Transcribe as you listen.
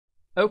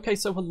Okay,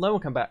 so hello and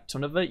welcome back to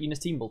another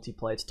Unity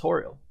multiplayer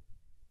tutorial.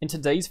 In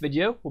today's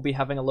video, we'll be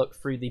having a look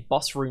through the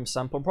Boss Room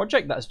sample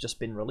project that has just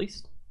been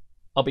released.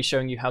 I'll be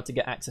showing you how to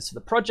get access to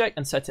the project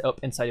and set it up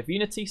inside of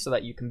Unity so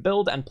that you can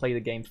build and play the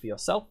game for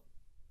yourself.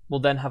 We'll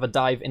then have a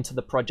dive into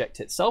the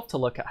project itself to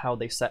look at how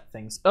they set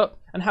things up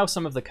and how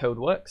some of the code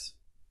works.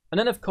 And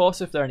then of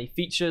course, if there are any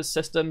features,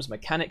 systems,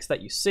 mechanics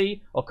that you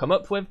see or come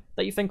up with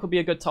that you think would be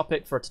a good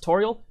topic for a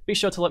tutorial, be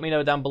sure to let me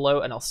know down below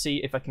and I'll see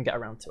if I can get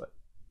around to it.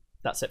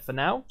 That's it for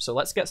now, so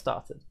let's get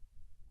started.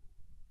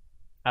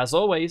 As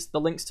always, the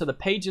links to the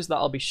pages that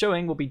I'll be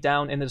showing will be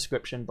down in the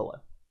description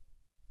below.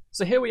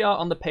 So here we are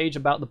on the page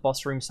about the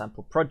Boss Room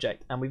sample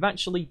project, and we've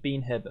actually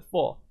been here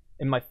before.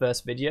 In my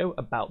first video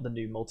about the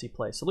new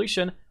multiplayer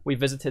solution, we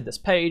visited this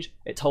page,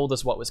 it told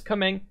us what was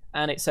coming,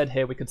 and it said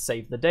here we could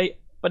save the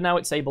date, but now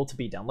it's able to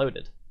be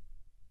downloaded.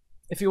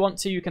 If you want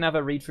to, you can have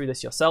a read through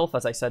this yourself.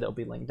 As I said, it'll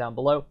be linked down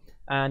below.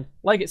 And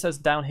like it says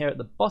down here at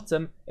the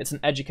bottom, it's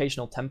an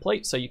educational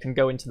template, so you can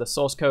go into the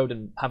source code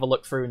and have a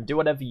look through and do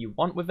whatever you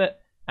want with it.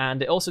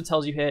 And it also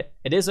tells you here,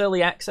 it is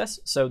early access,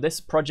 so this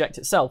project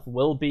itself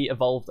will be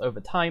evolved over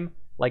time.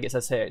 Like it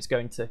says here, it's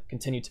going to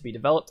continue to be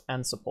developed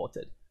and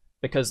supported.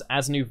 Because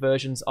as new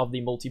versions of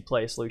the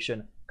multiplayer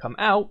solution come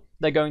out,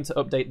 they're going to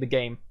update the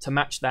game to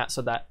match that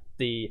so that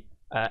the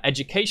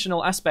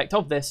educational aspect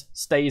of this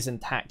stays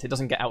intact, it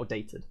doesn't get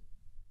outdated.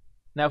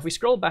 Now if we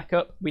scroll back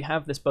up, we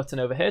have this button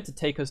over here to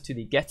take us to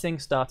the Getting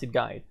Started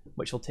guide,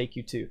 which will take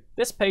you to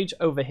this page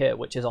over here,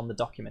 which is on the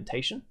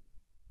documentation.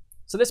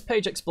 So this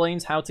page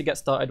explains how to get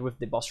started with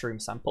the Boss Room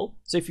sample.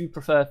 So if you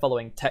prefer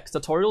following text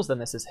tutorials, then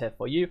this is here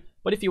for you.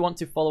 But if you want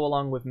to follow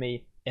along with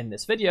me in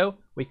this video,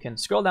 we can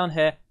scroll down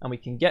here and we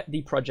can get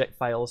the project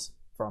files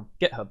from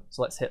GitHub.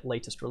 So let's hit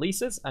latest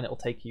releases and it will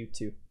take you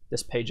to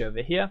this page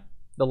over here.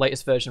 The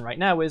latest version right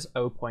now is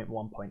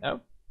 0.1.0.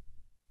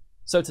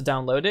 So to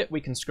download it, we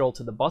can scroll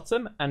to the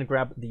bottom and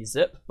grab the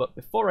zip, but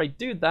before I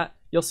do that,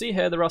 you'll see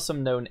here there are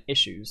some known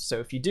issues. So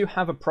if you do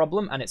have a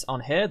problem and it's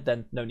on here,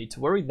 then no need to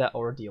worry, they're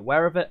already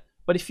aware of it.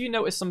 But if you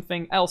notice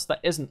something else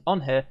that isn't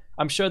on here,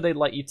 I'm sure they'd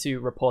like you to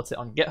report it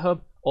on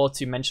GitHub or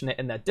to mention it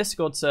in their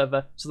Discord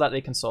server so that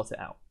they can sort it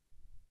out.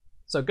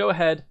 So go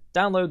ahead,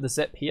 download the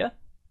zip here.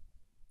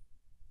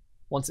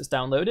 Once it's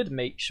downloaded,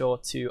 make sure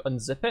to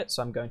unzip it.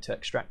 So I'm going to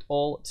extract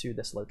all to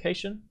this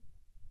location.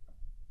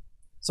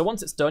 So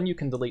once it's done, you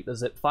can delete the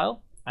zip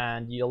file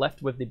and you're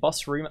left with the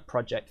Boss Room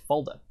project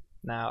folder.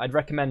 Now, I'd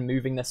recommend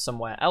moving this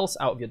somewhere else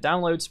out of your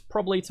downloads,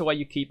 probably to where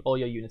you keep all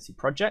your Unity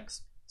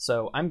projects.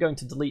 So I'm going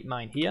to delete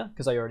mine here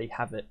because I already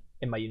have it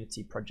in my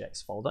Unity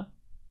projects folder.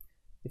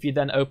 If you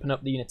then open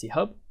up the Unity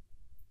Hub,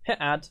 hit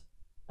add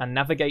and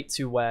navigate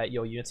to where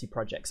your Unity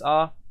projects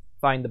are,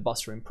 find the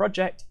Boss Room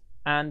project,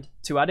 and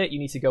to add it, you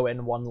need to go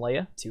in one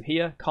layer to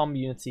here, Com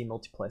Unity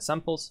Multiplayer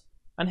Samples,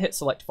 and hit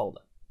select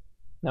folder.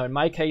 Now in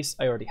my case,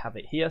 I already have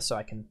it here, so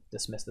I can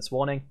dismiss this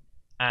warning.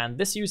 And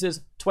this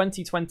uses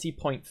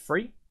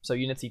 2020.3, so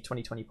Unity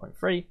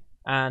 2020.3,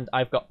 and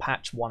I've got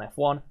patch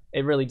 1F1.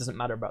 It really doesn't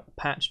matter about the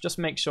patch, just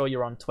make sure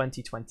you're on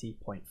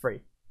 2020.3.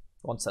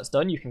 Once that's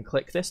done, you can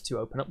click this to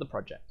open up the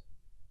project.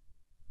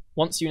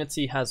 Once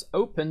Unity has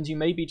opened, you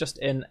may be just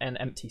in an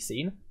empty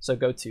scene, so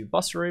go to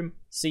Boss Room,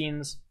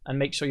 Scenes, and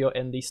make sure you're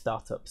in the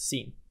Startup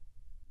scene.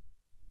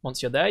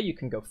 Once you're there, you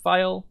can go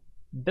File,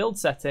 Build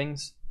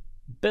Settings,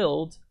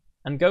 Build,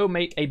 and go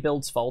make a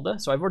builds folder.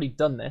 So I've already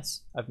done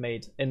this. I've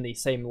made in the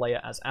same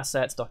layer as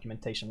assets,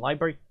 documentation,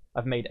 library.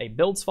 I've made a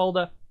builds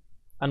folder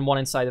and one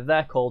inside of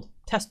there called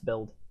test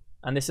build.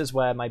 And this is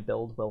where my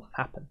build will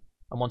happen.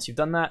 And once you've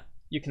done that,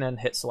 you can then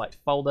hit select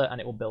folder and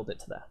it will build it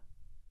to there.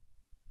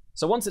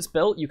 So once it's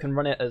built, you can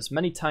run it as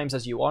many times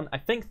as you want. I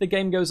think the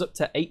game goes up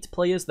to 8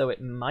 players, though it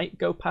might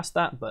go past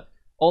that, but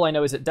all I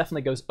know is it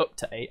definitely goes up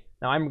to 8.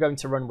 Now I'm going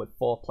to run with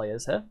 4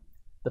 players here.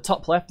 The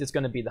top left is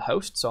going to be the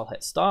host, so I'll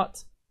hit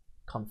start.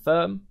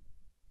 Confirm,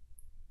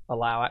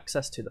 allow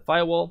access to the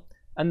firewall,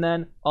 and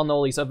then on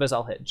all these others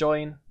I'll hit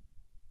join,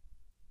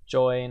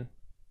 join,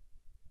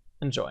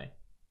 and join.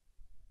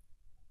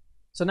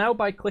 So now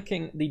by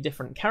clicking the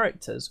different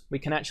characters, we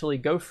can actually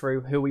go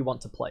through who we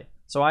want to play.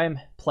 So I am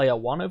player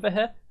 1 over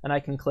here, and I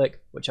can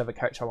click whichever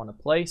character I want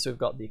to play. So we've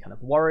got the kind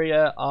of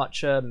warrior,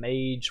 archer,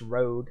 mage,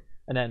 rogue,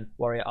 and then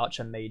warrior,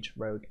 archer, mage,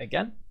 rogue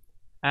again.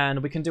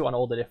 And we can do it on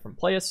all the different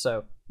players.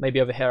 So maybe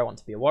over here I want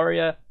to be a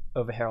warrior,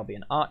 over here I'll be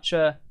an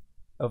archer,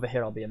 over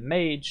here I'll be a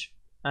mage,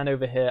 and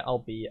over here I'll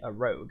be a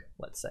rogue,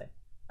 let's say.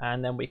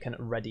 And then we can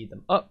ready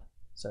them up.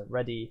 So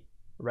ready,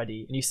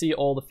 ready, and you see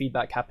all the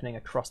feedback happening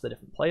across the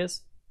different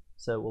players.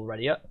 So we'll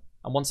ready up,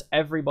 and once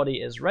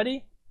everybody is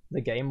ready, the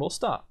game will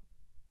start.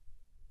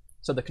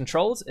 So the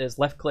controls is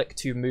left click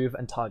to move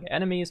and target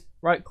enemies,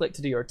 right click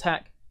to do your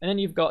attack, and then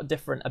you've got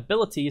different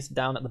abilities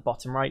down at the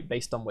bottom right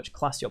based on which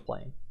class you're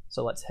playing.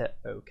 So let's hit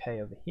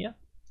OK over here.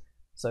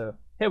 So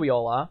here we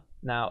all are.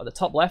 Now at the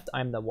top left,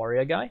 I'm the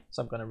warrior guy,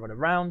 so I'm going to run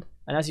around.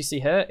 And as you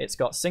see here, it's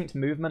got synced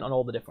movement on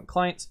all the different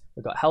clients.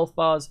 We've got health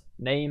bars,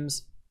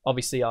 names,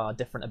 obviously our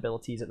different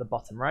abilities at the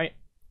bottom right.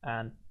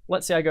 And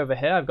let's say I go over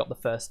here, I've got the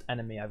first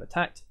enemy I've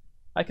attacked.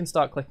 I can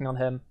start clicking on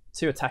him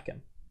to attack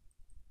him.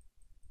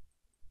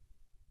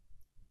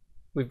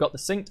 We've got the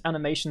synced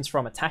animations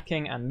from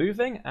attacking and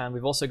moving, and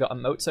we've also got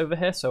emotes over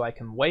here so I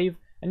can wave,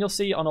 and you'll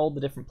see on all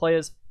the different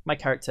players, my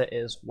character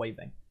is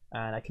waving.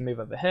 And I can move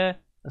over here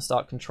and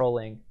start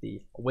controlling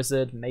the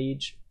wizard,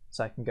 mage,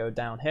 so I can go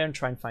down here and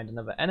try and find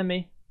another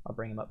enemy. I'll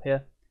bring him up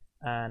here,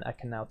 and I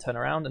can now turn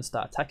around and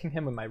start attacking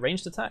him with my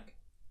ranged attack,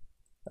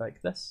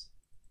 like this.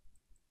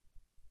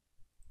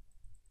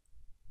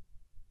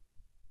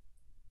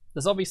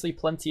 There's obviously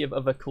plenty of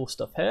other cool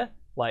stuff here,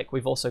 like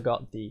we've also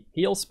got the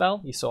heal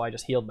spell. You saw I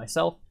just healed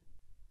myself.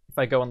 If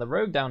I go on the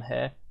rogue down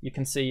here, you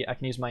can see I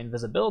can use my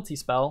invisibility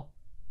spell.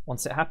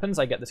 Once it happens,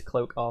 I get this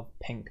cloak of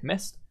pink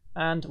mist,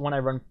 and when I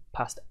run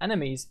past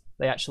enemies,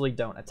 they actually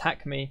don't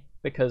attack me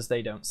because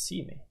they don't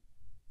see me.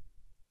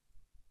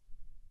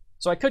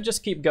 So I could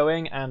just keep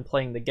going and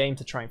playing the game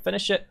to try and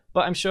finish it,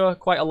 but I'm sure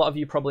quite a lot of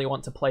you probably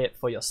want to play it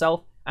for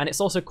yourself, and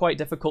it's also quite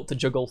difficult to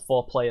juggle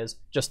 4 players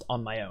just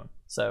on my own.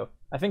 So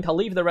I think I'll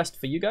leave the rest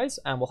for you guys,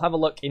 and we'll have a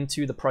look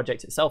into the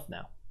project itself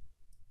now.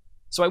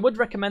 So I would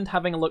recommend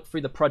having a look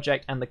through the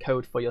project and the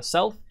code for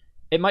yourself.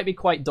 It might be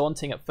quite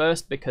daunting at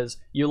first because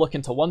you look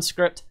into one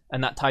script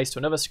and that ties to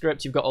another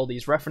script, you've got all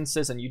these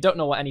references and you don't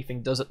know what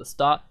anything does at the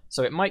start,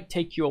 so it might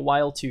take you a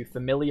while to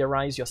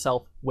familiarize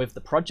yourself with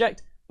the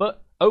project,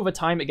 but over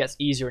time it gets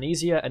easier and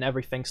easier and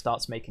everything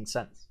starts making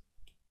sense.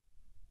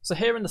 So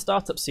here in the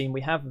startup scene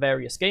we have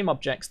various game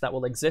objects that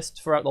will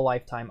exist throughout the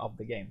lifetime of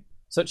the game,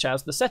 such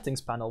as the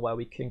settings panel where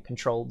we can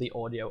control the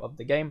audio of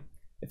the game.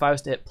 If I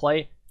was to hit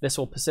play, this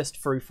will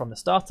persist through from the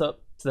startup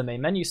to the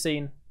main menu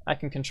scene. I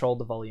can control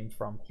the volume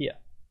from here.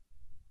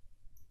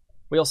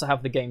 We also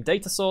have the game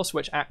data source,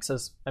 which acts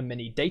as a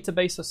mini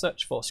database as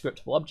such for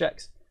scriptable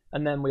objects.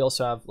 And then we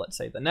also have, let's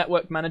say, the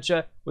network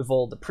manager with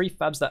all the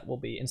prefabs that will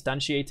be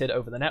instantiated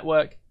over the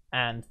network,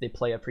 and the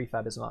player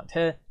prefab is marked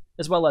here,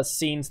 as well as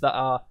scenes that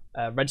are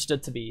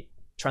registered to be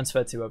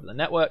transferred to over the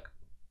network.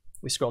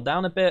 We scroll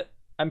down a bit.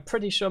 I'm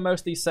pretty sure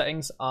most of these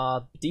settings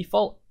are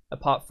default,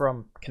 apart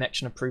from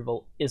connection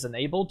approval is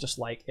enabled, just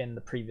like in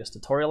the previous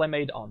tutorial I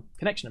made on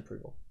connection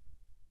approval.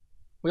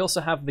 We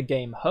also have the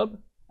game hub,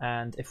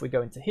 and if we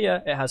go into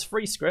here, it has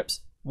 3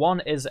 scripts.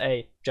 One is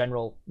a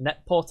general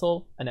net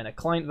portal, and then a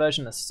client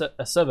version,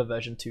 a server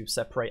version to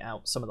separate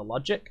out some of the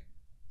logic.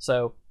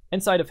 So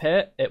inside of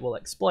here, it will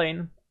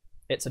explain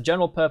it's a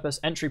general purpose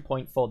entry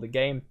point for the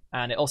game,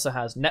 and it also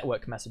has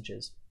network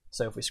messages.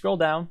 So if we scroll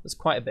down, there's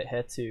quite a bit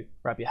here to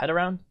wrap your head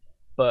around,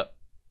 but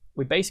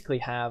we basically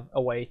have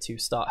a way to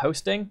start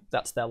hosting.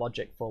 That's their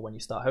logic for when you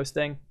start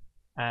hosting.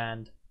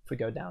 And if we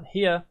go down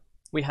here,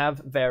 we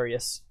have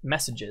various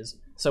messages.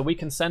 So we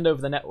can send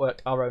over the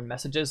network our own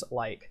messages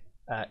like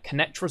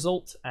connect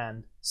result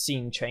and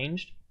scene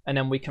changed, and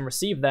then we can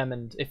receive them,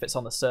 and if it's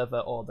on the server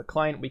or the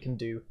client, we can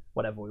do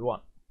whatever we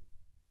want.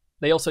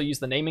 They also use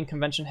the naming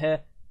convention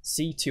here,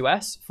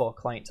 C2S for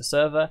client to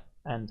server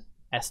and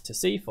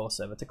S2C for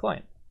server to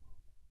client.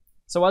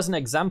 So as an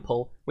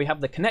example, we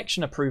have the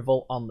connection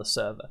approval on the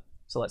server.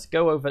 So let's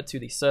go over to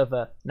the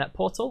server net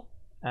portal,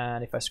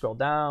 and if I scroll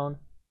down,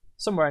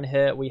 somewhere in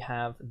here we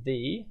have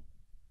the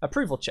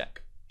approval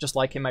check. Just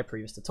like in my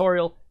previous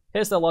tutorial,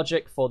 here's the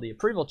logic for the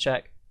approval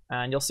check,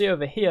 and you'll see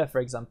over here,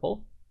 for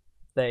example,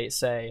 they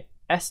say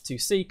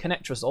S2C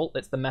connect result.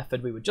 It's the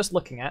method we were just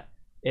looking at.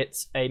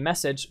 It's a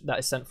message that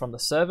is sent from the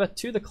server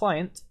to the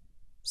client,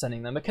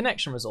 sending them a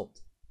connection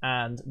result.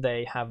 And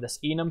they have this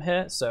enum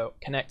here, so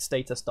connect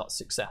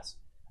status.success,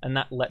 and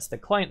that lets the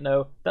client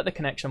know that the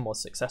connection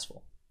was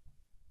successful.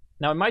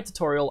 Now in my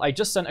tutorial, I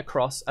just sent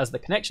across as the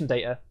connection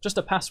data just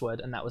a password,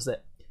 and that was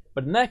it.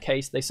 But in their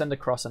case, they send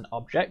across an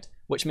object,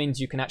 which means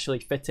you can actually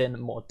fit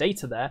in more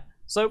data there.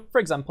 So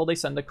for example, they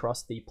send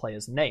across the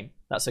player's name.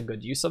 That's a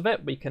good use of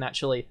it. We can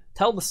actually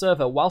tell the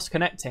server whilst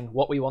connecting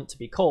what we want to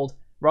be called,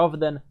 rather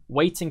than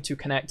waiting to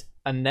connect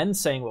and then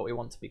saying what we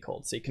want to be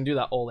called. So you can do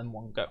that all in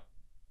one go.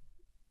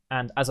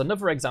 And as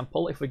another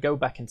example, if we go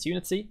back into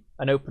Unity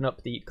and open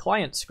up the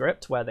client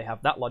script where they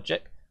have that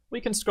logic,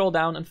 we can scroll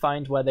down and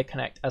find where they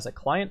connect as a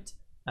client.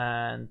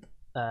 And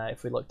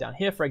if we look down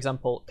here, for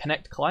example,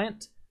 connect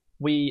client,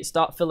 we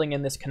start filling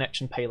in this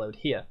connection payload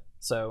here.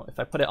 So if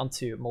I put it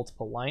onto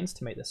multiple lines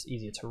to make this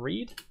easier to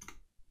read,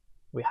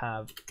 we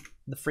have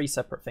the 3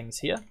 separate things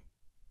here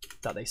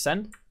that they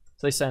send.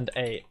 So they send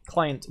a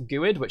client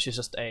GUID, which is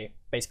just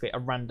basically a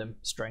random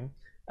string.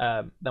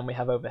 Then we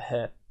have over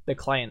here the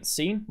client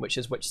scene, which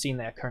is which scene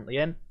they are currently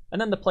in. And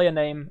then the player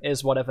name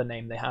is whatever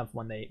name they have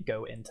when they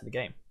go into the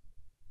game.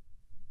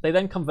 They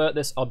then convert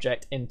this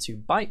object into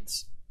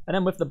bytes. And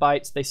then with the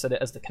bytes, they set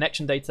it as the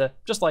connection data,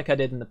 just like I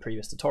did in the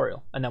previous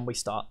tutorial. And then we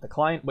start the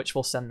client, which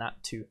will send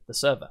that to the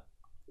server.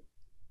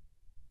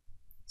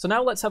 So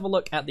now let's have a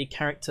look at the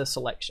character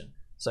selection.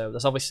 So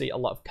there's obviously a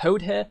lot of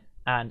code here,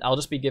 and I'll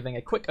just be giving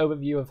a quick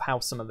overview of how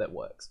some of it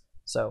works.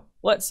 So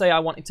let's say I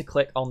wanted to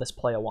click on this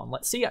player 1.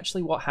 Let's see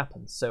actually what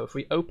happens. So if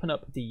we open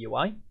up the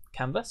UI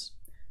canvas,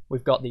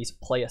 we've got these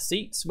player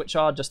seats, which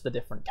are just the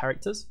different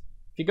characters.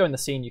 If you go in the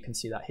scene, you can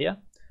see that here.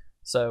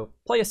 So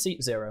player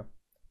seat 0.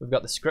 We've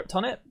got the script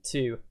on it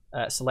to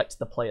select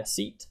the player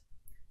seat.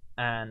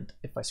 And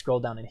if I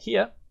scroll down in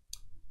here,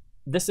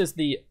 this is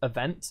the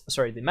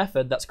the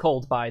method that's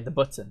called by the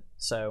button.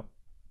 So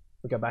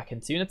we go back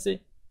into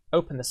Unity,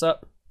 open this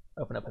up,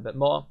 open up a bit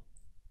more.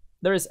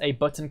 There is a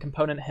button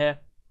component here,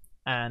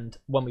 and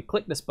when we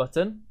click this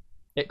button,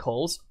 it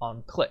calls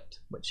onClicked,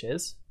 which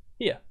is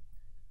here.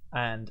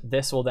 And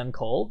this will then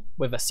call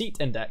with a seat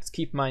index.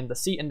 Keep in mind the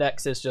seat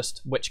index is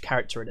just which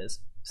character it is.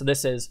 So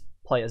this is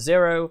player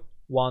 0,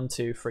 1,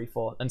 2, 3,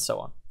 4, and so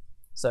on.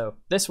 So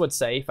this would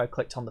say, if I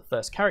clicked on the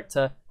first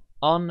character,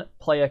 on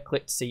player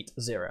clicked seat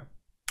 0.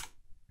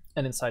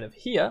 And inside of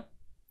here,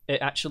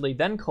 it actually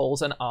then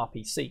calls an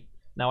RPC.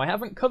 Now I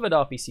haven't covered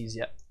RPCs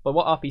yet, but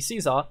what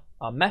RPCs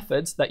are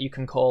methods that you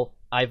can call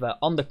either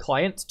on the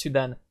client to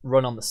then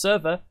run on the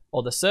server,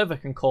 or the server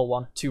can call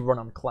one to run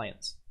on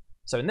clients.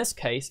 So in this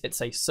case,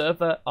 it's a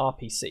server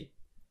RPC.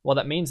 What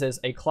that means is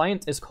a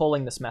client is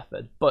calling this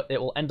method, but it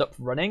will end up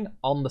running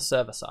on the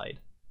server side.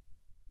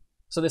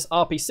 So this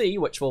RPC,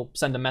 which will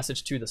send a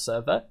message to the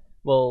server,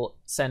 will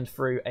send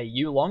through a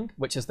ulong,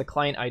 which is the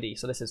client ID.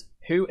 So this is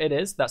who it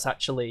is that's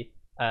actually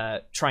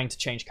trying to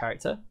change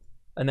character.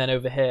 And then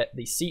over here,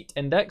 the seat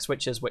index,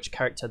 which is which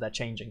character they're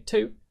changing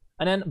to.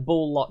 And then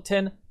bool locked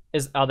in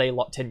is, are they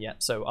locked in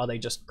yet? So are they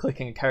just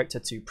clicking a character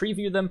to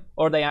preview them,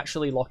 or are they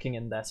actually locking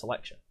in their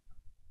selection?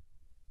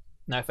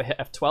 Now if I hit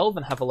F12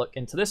 and have a look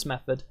into this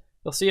method,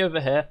 you'll see over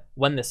here,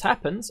 when this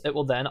happens, it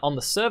will then, on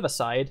the server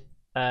side,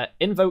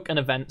 invoke an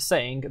event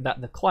saying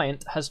that the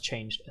client has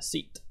changed a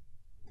seat.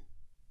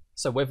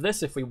 So with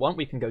this, if we want,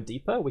 we can go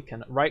deeper. We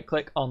can right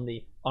click on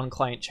the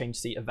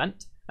onClientChangeSeat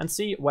event and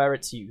see where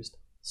it's used.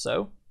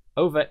 So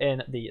over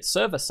in the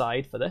server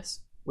side for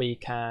this, we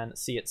can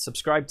see it's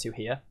subscribed to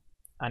here,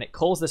 and it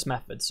calls this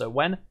method. So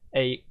when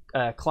a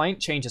client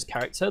changes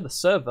character, the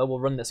server will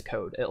run this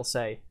code. It'll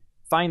say,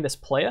 find this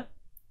player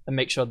and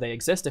make sure they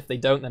exist. If they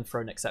don't, then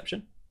throw an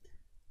exception.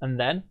 And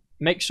then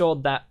make sure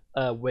that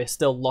we're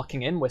still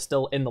locking in, we're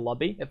still in the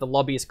lobby. If the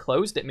lobby is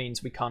closed, it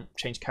means we can't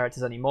change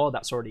characters anymore.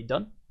 That's already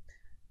done.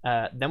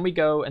 Then we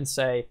go and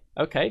say,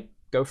 okay,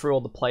 go through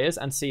all the players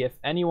and see if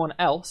anyone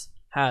else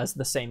has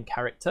the same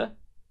character,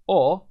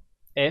 or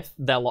if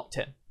they're locked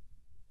in.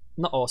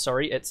 Not or,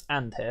 sorry, it's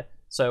and here.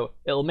 So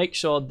it'll make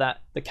sure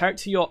that the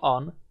character you're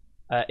on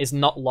is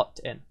not locked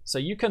in. So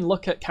you can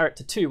look at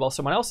character 2 while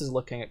someone else is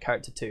looking at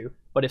character 2,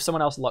 but if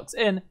someone else locks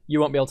in, you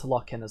won't be able to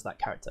lock in as that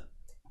character.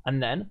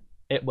 And then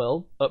it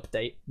will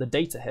update the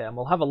data here, and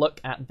we'll have a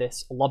look at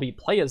this lobby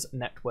players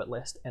network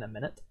list in a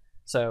minute.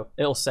 So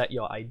it'll set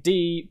your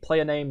ID,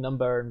 player name,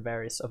 number, and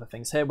various other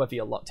things here, whether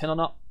you're locked in or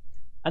not.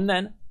 And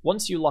then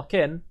once you lock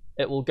in,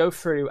 it will go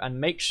through and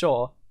make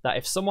sure that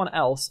if someone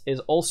else is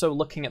also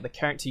looking at the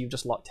character you've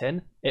just locked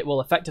in, it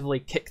will effectively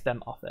kick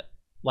them off it.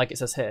 Like it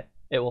says here,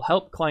 it will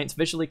help clients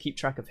visually keep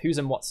track of who's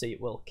in what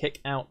seat. Will kick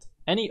out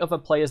any other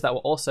players that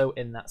were also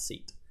in that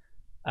seat.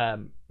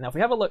 Now if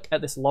we have a look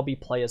at this lobby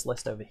players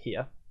list over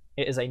here,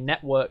 it is a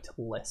networked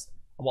list.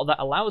 And what that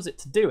allows it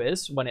to do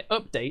is, when it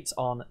updates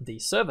on the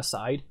server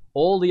side,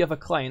 all the other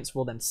clients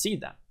will then see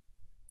that.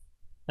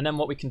 And then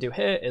what we can do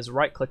here is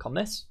right click on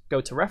this,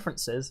 go to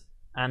references,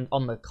 and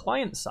on the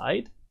client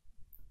side,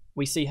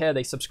 we see here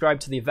they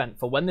subscribe to the event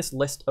for when this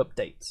list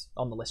updates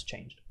on the list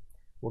changed.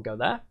 We'll go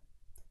there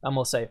and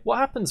we'll say what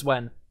happens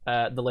when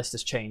the list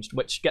is changed,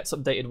 which gets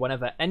updated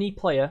whenever any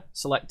player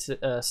selects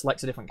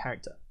a different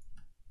character.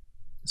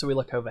 So we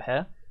look over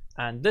here,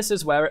 and this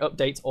is where it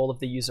updates all of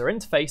the user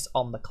interface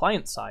on the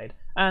client side.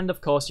 And of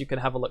course you can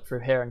have a look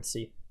through here and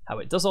see how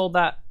it does all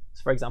that.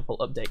 So for example,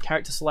 update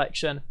character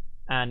selection,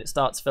 and it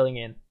starts filling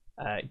in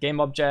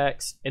game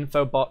objects,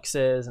 info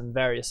boxes, and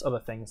various other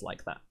things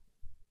like that.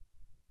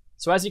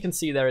 So as you can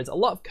see, there is a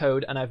lot of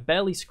code, and I've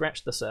barely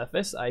scratched the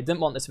surface. I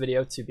didn't want this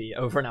video to be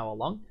over an hour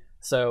long,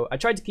 so I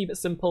tried to keep it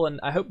simple, and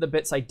I hope the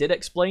bits I did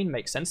explain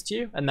make sense to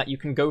you, and that you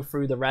can go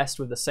through the rest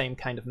with the same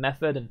kind of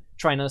method and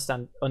try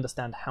and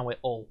understand how it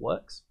all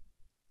works.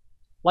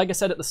 Like I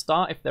said at the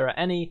start, if there are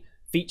any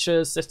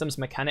features, systems,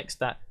 mechanics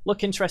that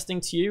look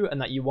interesting to you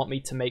and that you want me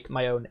to make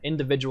my own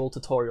individual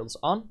tutorials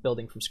on,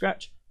 building from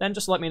scratch, then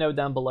just let me know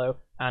down below,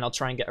 and I'll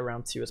try and get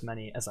around to as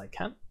many as I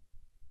can.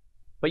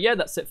 But yeah,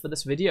 that's it for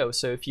this video.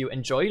 So if you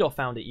enjoyed or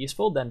found it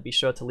useful, then be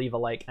sure to leave a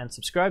like and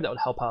subscribe. That would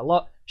help out a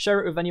lot. Share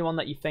it with anyone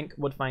that you think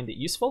would find it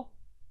useful.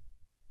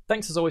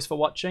 Thanks as always for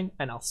watching,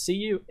 and I'll see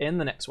you in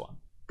the next one.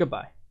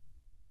 Goodbye.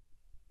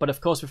 But of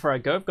course, before I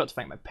go, I've got to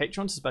thank my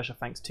patrons. Special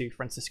thanks to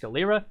Francisco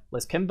Lira,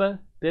 Liz Kimber,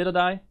 Bearded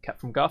Eye, Cat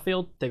from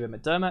Garfield, David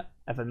McDermott,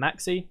 Evan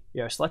Maxey,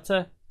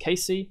 Yarosleta,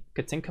 Casey,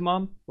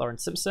 Katinkamon, Lauren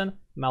Simpson,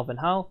 Malvin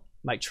Hall,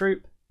 Mike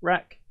Troop,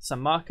 Rack,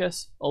 Sam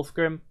Marcus,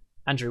 Ulfgrim,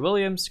 Andrew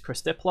Williams,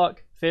 Chris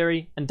Diplock,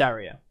 Theory, and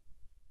Dario.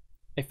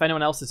 If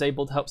anyone else is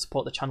able to help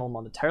support the channel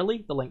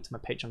monetarily, the link to my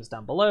Patreon is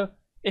down below.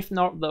 If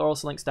not, there are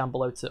also links down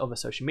below to other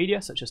social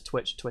media, such as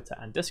Twitch, Twitter,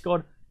 and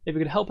Discord. If you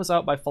could help us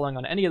out by following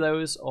on any of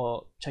those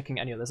or checking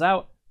any others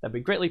out, that'd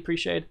be greatly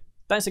appreciated.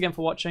 Thanks again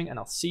for watching, and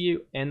I'll see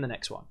you in the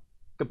next one.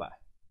 Goodbye.